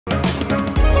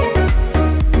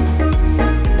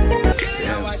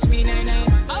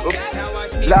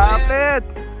Lapit!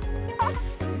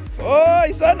 Oy,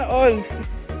 sana all!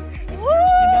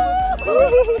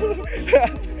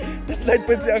 Slide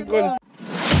pa si Uncle.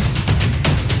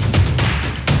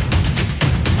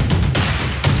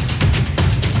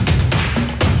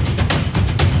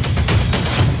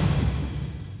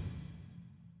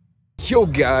 Yo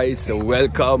guys, so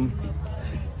welcome.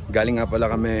 Galing nga pala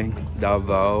kami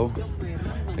Davao.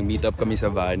 Nag-meet up kami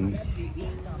sa van.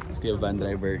 Kaya van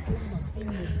driver.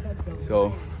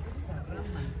 So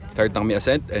start na kami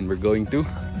ascent and we're going to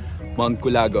Mount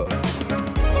Kulago.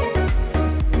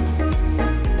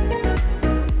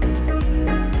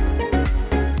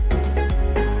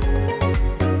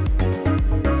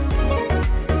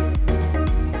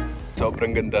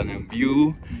 Sobrang ganda ng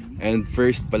view and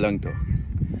first pa lang to.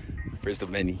 First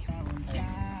of many.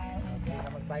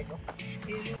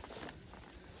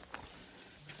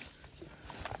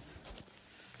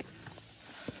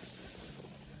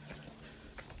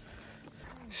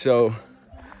 So,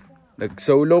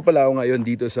 nag-solo pala ako ngayon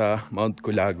dito sa Mount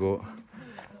Kulago.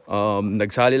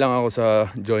 Nagsali lang ako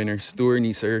sa joiners tour ni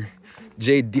Sir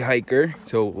J the Hiker.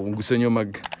 So, kung gusto nyo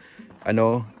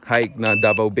hike na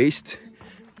Davao based,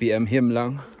 PM him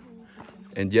lang.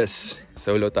 And yes,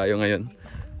 solo tayo ngayon.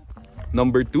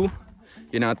 Number 2,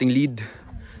 yun ang ating lead.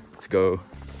 Let's go.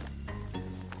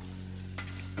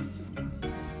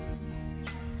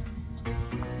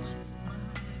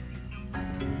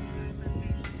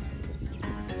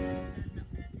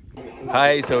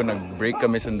 Hi, so nag-break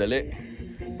kami sandali.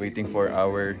 Waiting for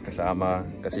our kasama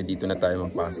kasi dito na tayo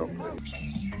magpasok.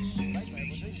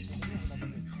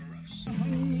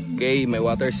 Okay, may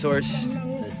water source.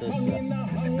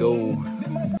 Let's go.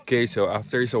 Okay, so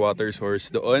after sa water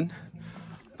source doon,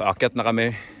 paakyat na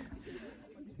kami.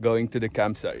 Going to the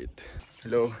campsite.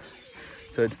 Hello.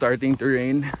 So it's starting to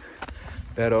rain.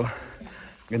 Pero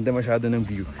ganda masyado ng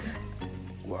view.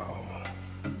 Wow.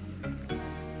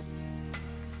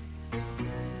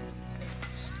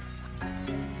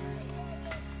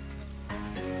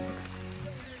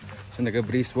 So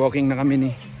nag-breeze walking na kami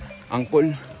ni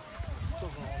Uncle.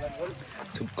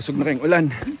 So, kusog na kayong ulan.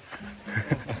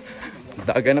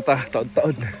 Daga na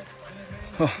taod-taod.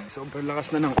 Oh, sobrang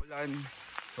lakas na ng ulan.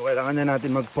 So kailangan na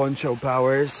natin mag-poncho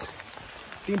powers.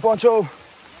 Team Poncho!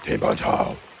 Team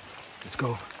Poncho! Let's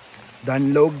go.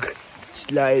 Danlog,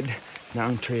 slide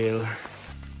na ang trail.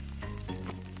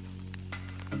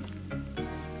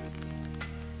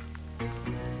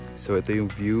 So ito yung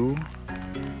view.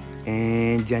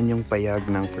 And yan yung payag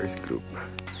ng first group.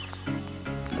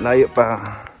 Layo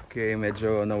pa. Okay,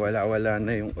 medyo nawala-wala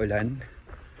na yung ulan.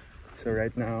 So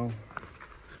right now,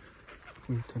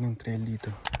 ito ng trail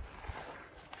dito.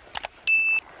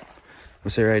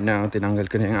 Kasi right now, tinanggal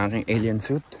ko na yung aking alien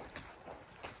suit.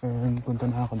 And punta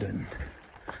na ako dun.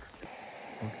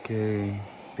 Okay,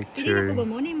 picture. Hindi na ko ba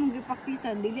mo na yung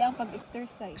mag-practicean? Dili ang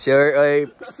pag-exercise. Sure, ay.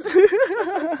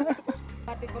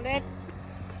 Pati kulit.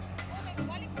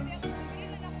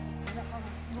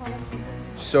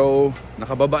 So,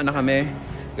 nakababa na kami.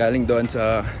 Galing doon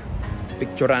sa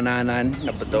picturananan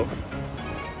na bato.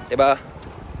 Diba?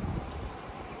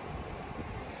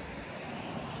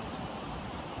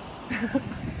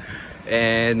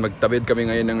 And magtabid kami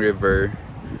ngayon ng river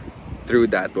through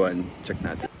that one. Check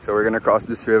natin. So we're gonna cross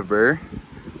this river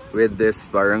with this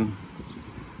parang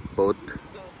boat.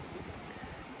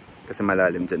 Kasi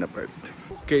malalim dyan na part.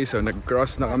 Okay, so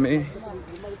nag-cross na kami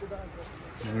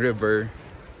ng river.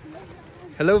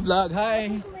 Hello vlog!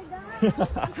 Hi!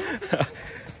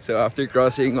 So after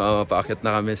crossing, paakyat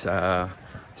na kami sa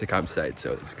campsite.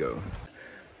 So let's go.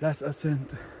 Last ascent.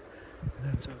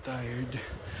 And I'm so tired.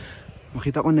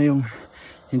 Makita ko na yung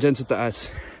dyan sa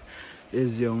taas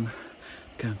is yung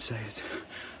campsite.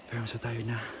 Pero I'm so tired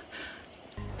na.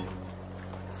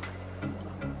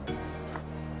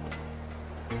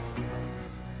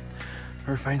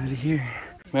 We're finally here.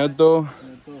 Mayroon to.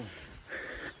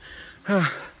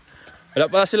 Wala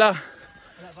pa sila.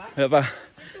 Wala pa.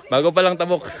 Bago pa lang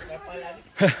tabok.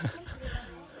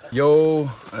 Yo,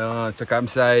 sa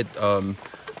campsite,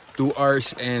 2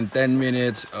 hours and 10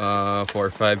 minutes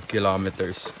for 5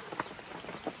 kilometers.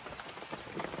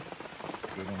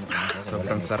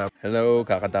 Sobrang sarap. Hello,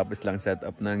 kakatapos lang set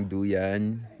up ng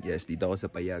duyan. Yes, dito ako sa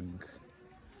payag.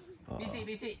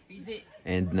 Busy.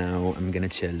 And now, I'm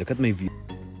gonna chill. Look at my view.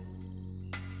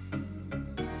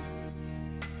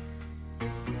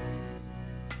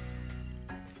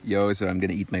 Yo, so I'm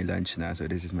gonna eat my lunch now. So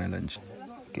this is my lunch.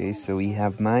 Okay, so we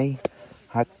have my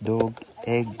hot dog,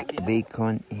 egg,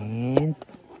 bacon, and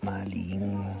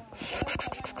maling.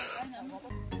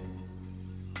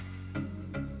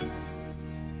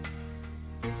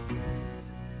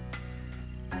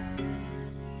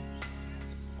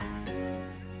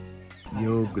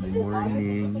 good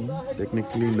morning.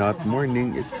 Technically not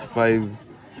morning, it's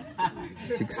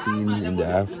 5:16 in the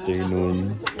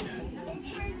afternoon.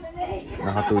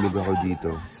 Nakatulog ako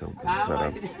dito. So,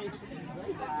 sarap.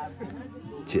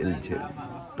 Chill.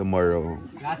 Tomorrow,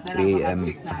 3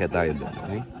 AM, akit tayo doon,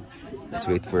 okay? Let's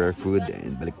wait for our food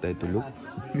and balik tayo tulog.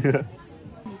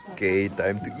 Okay,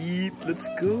 time to eat. Let's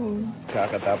go!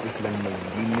 Kakatapos lang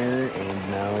mag-dinner and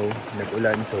now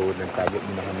nag-ulan so nagtago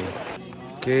muna kami.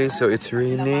 Okay, so it's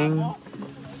raining.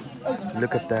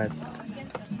 Look at that.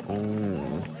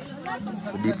 Oh.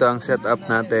 So, dito ang setup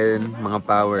natin, mga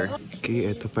power. Okay,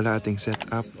 ito pala ating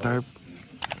setup, tarp.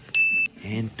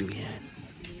 And yan.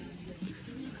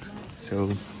 So,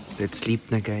 let's sleep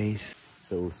na guys.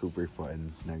 So, super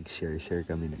fun. Nag-share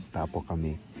kami, nagtapo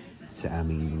kami sa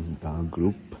aming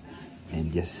group. And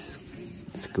yes,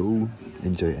 let's go.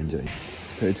 Enjoy.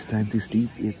 So, it's time to sleep.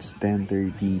 It's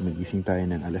 10:30. Mag-gising tayo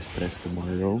ng 3:00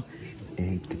 tomorrow.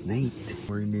 And good night.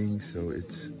 Morning. So,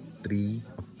 it's 3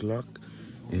 o'clock.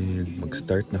 And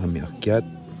mag-start na kami akyat.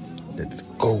 Let's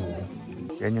go.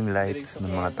 Yan yung lights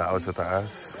ng mga tao sa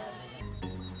taas.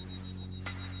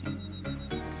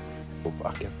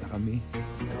 Paakyat na kami.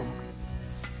 Let's go.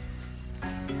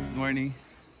 Good morning.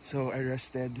 So, I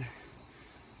rested.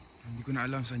 Hindi ko na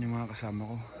alam saan yung mga kasama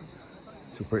ko.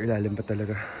 Super ilalim pa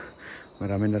talaga.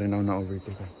 Marami na rin ako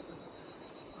na-overtake.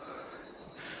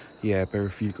 Yeah, pero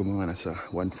feel ko mga nasa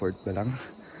 1/4 pa lang.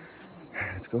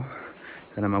 Let's go.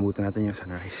 Sana mabutan natin yung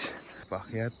sunrise.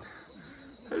 Paakyat.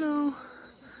 Hello!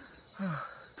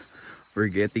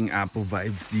 We're getting Apple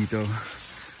vibes dito.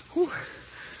 Whew.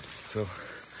 So,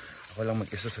 ako lang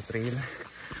mag-isa sa trail.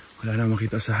 Wala na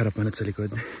makita sa harapan at sa likod.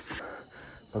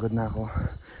 Pagod na ako.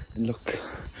 And look,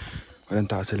 walang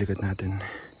tao sa likod natin.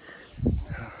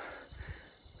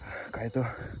 Kaya to.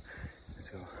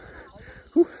 Let's go.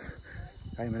 Whew.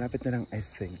 Kaya malapit na lang, I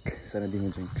think. Sana di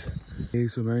mo jinx. Okay,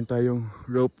 so meron tayong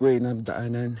ropeway na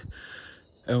daanan.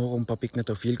 Ewan ko kung papik na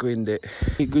to. Feel ko hindi.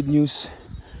 Okay, good news.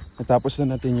 Natapos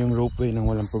na natin yung ropeway nang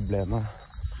walang problema.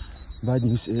 Bad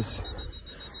news is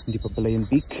hindi pa pala yung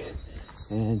peak.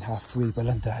 And halfway pa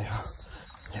lang tayo.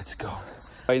 Let's go.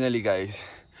 Finally guys.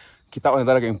 Kita ko na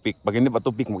talaga yung peak. Pag hindi pa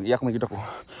ito peak, mag-iyak na kita ko.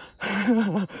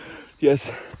 Yes.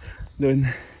 Doon.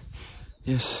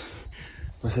 Yes.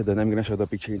 Basta doon. I'm gonna show the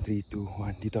picture in 3, 2,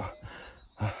 1. Dito.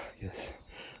 Yes.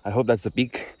 I hope that's the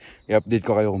peak. I-update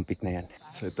ko kayo kung peak na yan.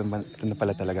 So ito na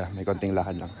pala talaga. May konting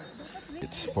lakad lang.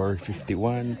 It's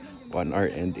 4:51. 1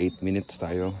 hour and 8 minutes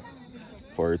tayo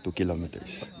for 2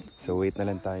 kilometers. So wait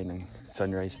na lang tayo ng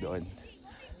sunrise doon.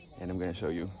 And I'm gonna show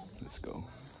you. Let's go.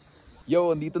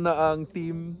 Yo, dito na ang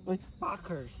team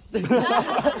Packers.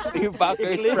 Team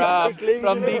Packers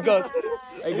from Digos.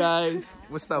 Hey guys,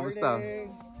 musta?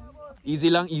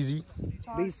 Easy lang, easy.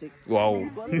 Basic. Wow.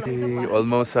 Hey,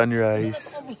 almost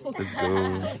sunrise. Let's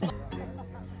go.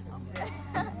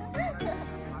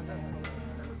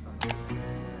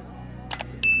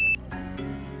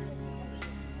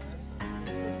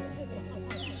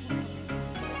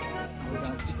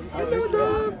 Hello,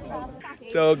 dog.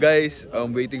 So guys,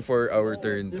 I'm waiting for our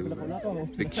turn to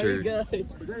picture.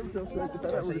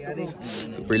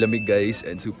 Super lamig guys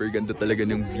and super ganda talaga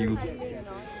ng view.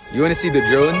 You wanna see the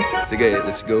drone? Sige,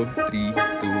 let's go. 3,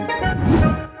 2,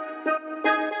 1.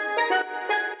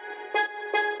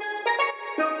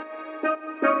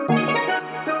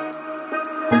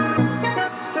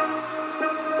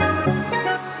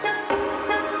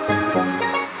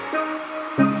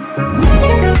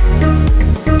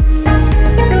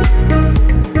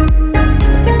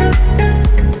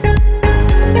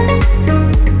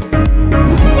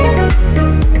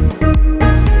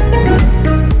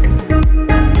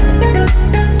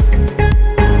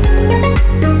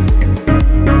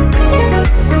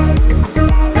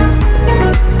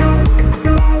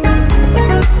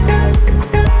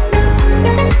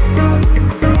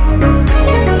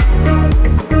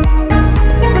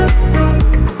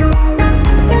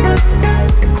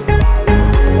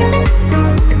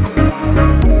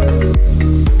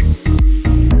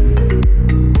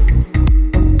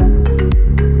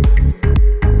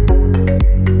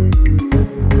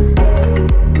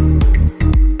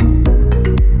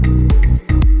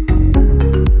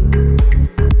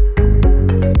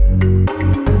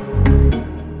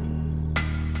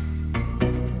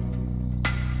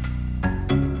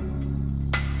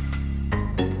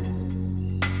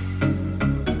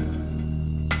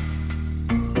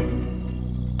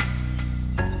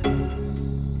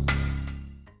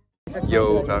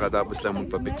 Yo, kakatapos lang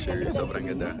magpa-picture. Sobrang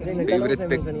ganda.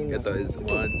 Favorite pic ito is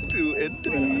 1, 2, and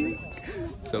 3.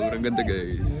 Sobrang ganda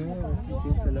guys.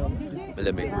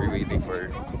 Malamig. We're waiting for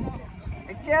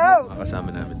Thank you!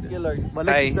 Makasama namin din.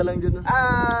 Balik isa lang dyan.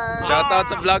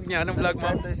 Shoutout sa vlog niya. Anong vlog mo?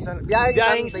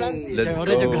 Biyahing Santi. Let's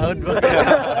go.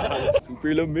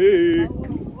 Super lamig.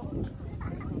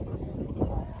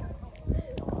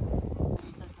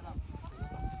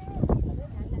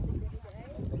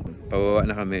 Pababa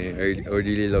na kami. I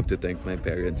really love to thank my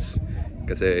parents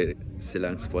kasi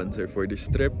silang sponsor for this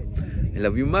trip. I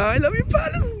love you, Ma. I love you, Pa.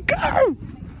 Let's go!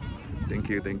 Thank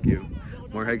you, thank you.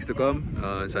 More hikes to come.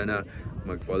 Sana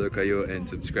mag-follow kayo and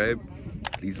subscribe.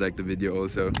 Please like the video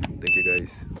also. Thank you,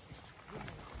 guys.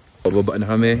 Pababa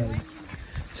na kami.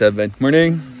 7.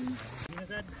 Morning!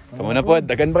 Tama na po.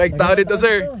 Dagan break tao dito,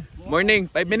 sir.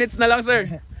 Morning. 5 minutes na lang,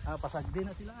 sir. Pasagdi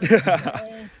na sila.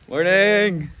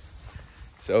 Morning!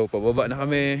 So, pababa na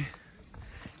kami.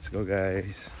 Let's go,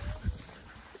 guys.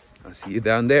 I'll see you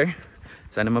down there.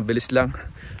 Sana mabilis lang.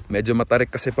 Medyo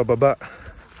matarik kasi pababa.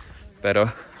 Pero,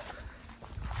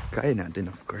 kaya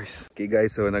natin, of course. Okay,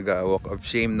 guys. So, nag-walk of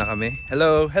shame na kami.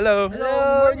 Hello! Hello!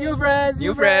 Hello! New friends!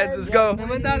 New friends! Let's go! May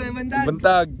bantag! May bantag!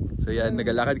 Bantag! So, yan.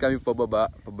 Nagalakad kami pababa.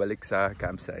 Pabalik sa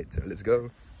campsite. So, let's go.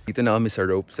 Dito na kami sa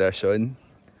rope session.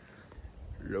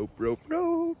 Rope, rope,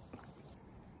 rope!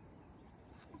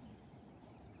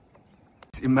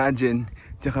 Imagine,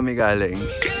 diyan kami galing.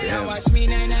 Damn.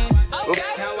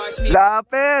 Oops!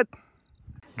 Lapit!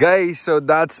 Guys, so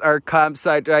that's our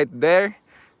campsite right there.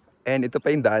 And ito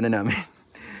pa yung daanan namin.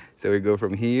 So we go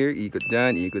from here, ikot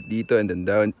dyan, ikot dito, and then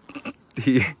down.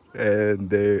 And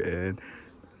there, and...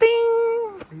 Ting!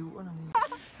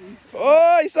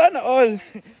 Oh, sana all!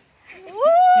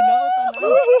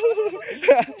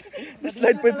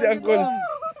 Slide po si Uncle.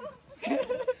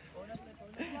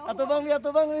 Ato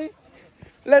bang,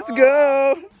 Let's go!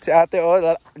 Si ate, oh,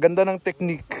 ganda ng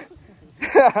technique.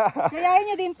 Kayain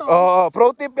niyo din to. Oh,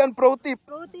 pro tip yan, pro tip.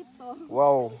 Pro tip to.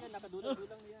 Wow.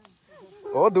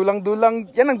 Oh, dulang-dulang.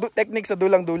 Yan ang technique sa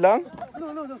dulang-dulang.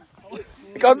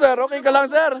 Ikaw, sir, okay ka lang,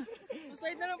 sir?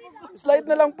 Slide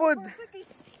na lang po.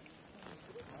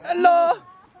 Hello!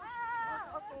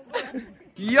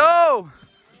 Yo!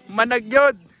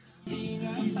 Managyod!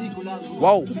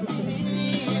 Wow!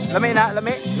 Lami na,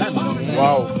 lami.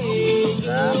 Wow.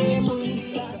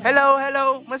 Hello,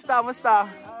 hello. Musta?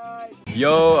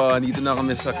 Yo, dito na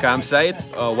kami sa campsite.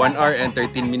 1 hour and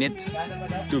 13 minutes.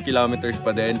 2 kilometers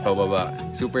pa din, pababa.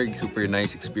 Super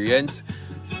nice experience.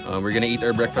 We're gonna eat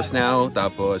our breakfast now.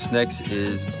 Tapos next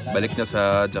is balik na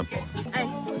sa jump off.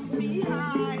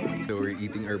 So we're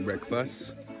eating our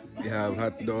breakfast. We have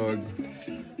hot dog,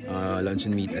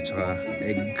 luncheon meat at saka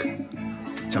egg.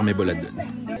 Tsaka may bulad dun.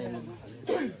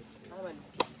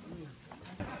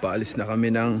 Paalis na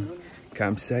kami ng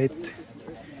campsite.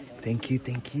 Thank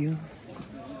you.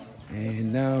 And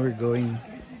now we're going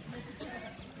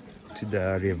to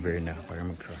the river na para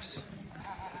mag-cross.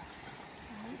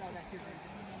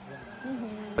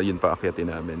 Ayun pa,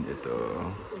 akyatin namin ito.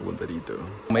 Pupunta dito.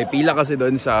 May pila kasi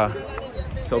doon sa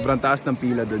sobrang taas ng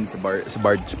pila doon sa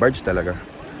barge talaga.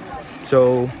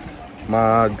 So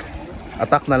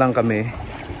mag-attack na lang kami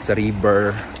sa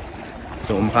river.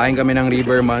 So umakain kami ng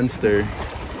river monster.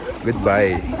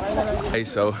 Goodbye. Okay,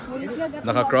 so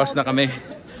naka-cross na kami.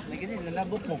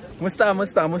 Musta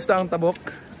ang tabok?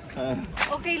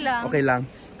 Okay lang. Okay lang.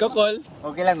 Kakol?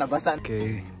 Okay lang, nabasa.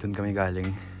 Okay, dun kami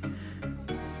galing.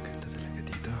 Ganda talaga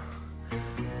dito.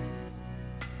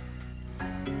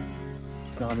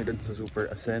 Na kami dun sa super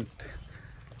ascent.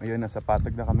 Ngayon, nasa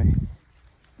patag na kami.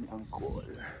 Ang cool.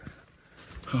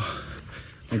 Oh,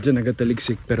 medyo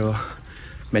nagataliksik pero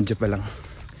medyo pa lang.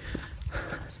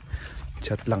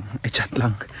 Chat lang.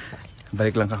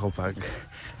 Balik lang ako pag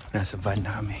nasa van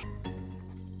na kami.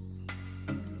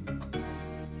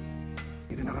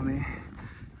 Dito na kami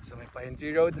sa may Pine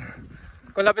Tree Road.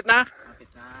 Kung lapit na?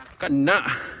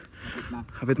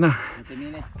 Lapit na.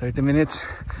 30 minutes.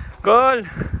 Call!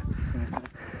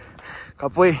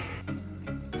 Kapoy.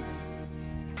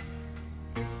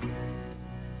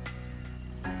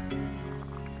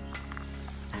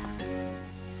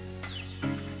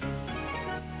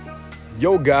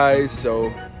 Yo guys,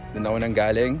 so doon ako nang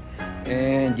galing,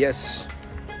 and yes,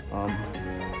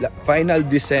 final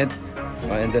descent,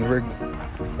 and then we're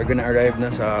gonna arrive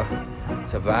na sa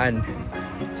van.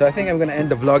 So I think I'm gonna end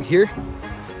the vlog here.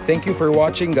 Thank you for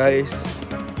watching, guys.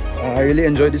 I really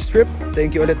enjoyed this trip.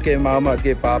 Thank you ulit kay Mama at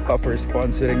kay Papa for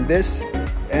sponsoring this,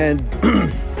 and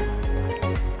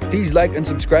please like and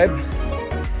subscribe.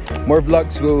 More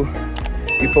vlogs will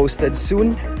be posted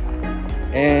soon,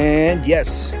 and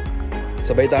yes,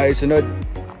 sabay tayo sunod,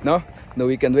 no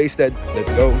weekend wasted.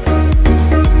 Let's go.